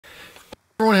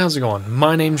Everyone, how's it going?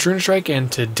 My name's RuneStrike,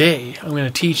 and today I'm going to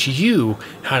teach you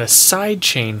how to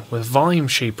sidechain with Volume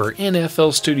Shaper in FL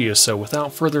Studio. So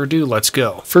without further ado, let's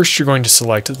go. First, you're going to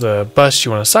select the bus you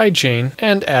want to sidechain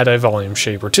and add a Volume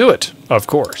Shaper to it, of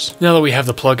course. Now that we have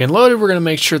the plugin loaded, we're going to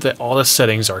make sure that all the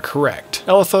settings are correct.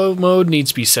 LFO mode needs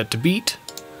to be set to beat.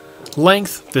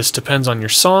 Length, this depends on your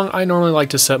song. I normally like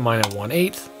to set mine at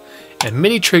 1/8. And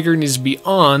MIDI trigger needs to be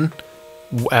on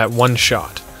at one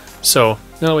shot. So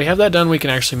now that we have that done, we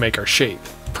can actually make our shape.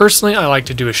 Personally, I like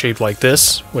to do a shape like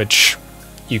this, which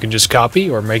you can just copy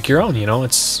or make your own, you know,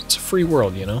 it's a free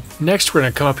world, you know. Next, we're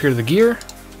gonna come up here to the gear,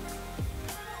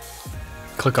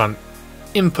 click on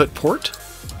input port,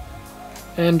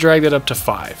 and drag that up to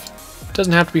 5. It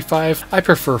doesn't have to be 5, I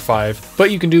prefer 5,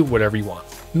 but you can do whatever you want.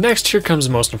 Next, here comes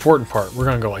the most important part. We're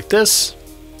gonna go like this,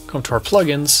 come to our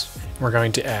plugins, and we're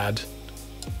going to add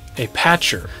a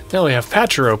patcher. Now we have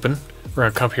patcher open, we're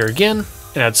going to come up here again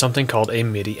and add something called a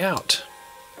MIDI out.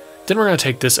 Then we're going to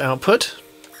take this output,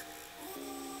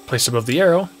 place it above the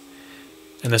arrow,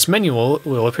 and this menu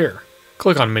will appear.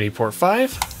 Click on MIDI port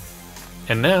 5,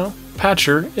 and now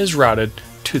patcher is routed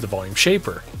to the Volume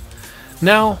Shaper.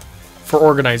 Now, for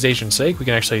organization's sake, we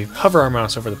can actually hover our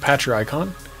mouse over the patcher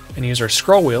icon and use our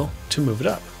scroll wheel to move it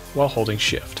up while holding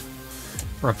shift.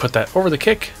 We're going to put that over the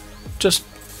kick, just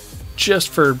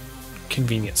for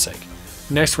convenience sake.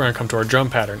 Next, we're going to come to our drum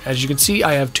pattern. As you can see,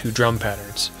 I have 2 drum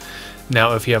patterns.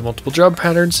 Now, if you have multiple drum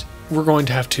patterns, we're going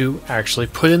to have to actually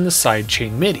put in the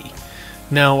sidechain MIDI.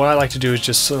 Now, what I like to do is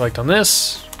just select on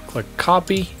this, click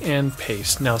copy, and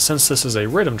paste. Now, since this is a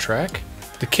rhythm track,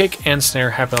 the kick and snare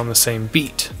happen on the same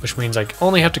beat, which means I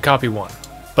only have to copy one.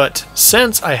 But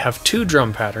since I have 2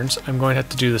 drum patterns, I'm going to have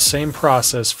to do the same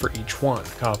process for each one.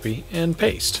 Copy and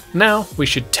paste. Now, we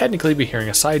should technically be hearing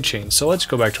a sidechain, so let's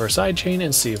go back to our sidechain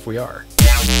and see if we are.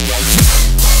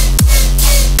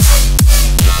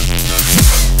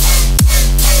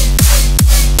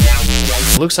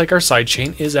 Looks like our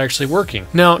sidechain is actually working.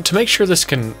 Now, to make sure this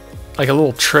can, like a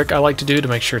little trick I like to do to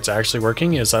make sure it's actually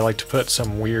working is I like to put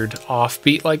some weird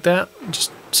offbeat like that,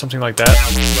 just something like that.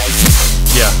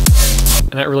 Yeah,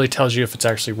 and that really tells you if it's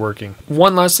actually working.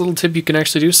 One last little tip you can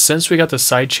actually do, since we got the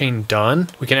sidechain done,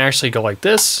 we can actually go like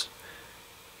this,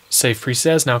 save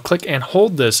preset as, now click and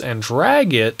hold this and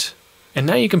drag it, and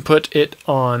now you can put it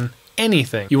on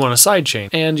anything you want to sidechain,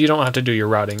 and you don't have to do your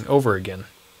routing over again.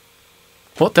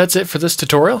 Well, that's it for this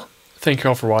tutorial. Thank you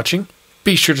all for watching.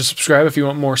 Be sure to subscribe if you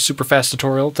want more super fast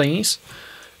tutorial thingies,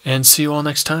 and see you all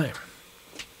next time.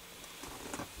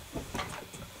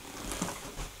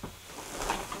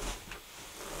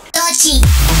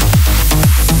 Dodgy.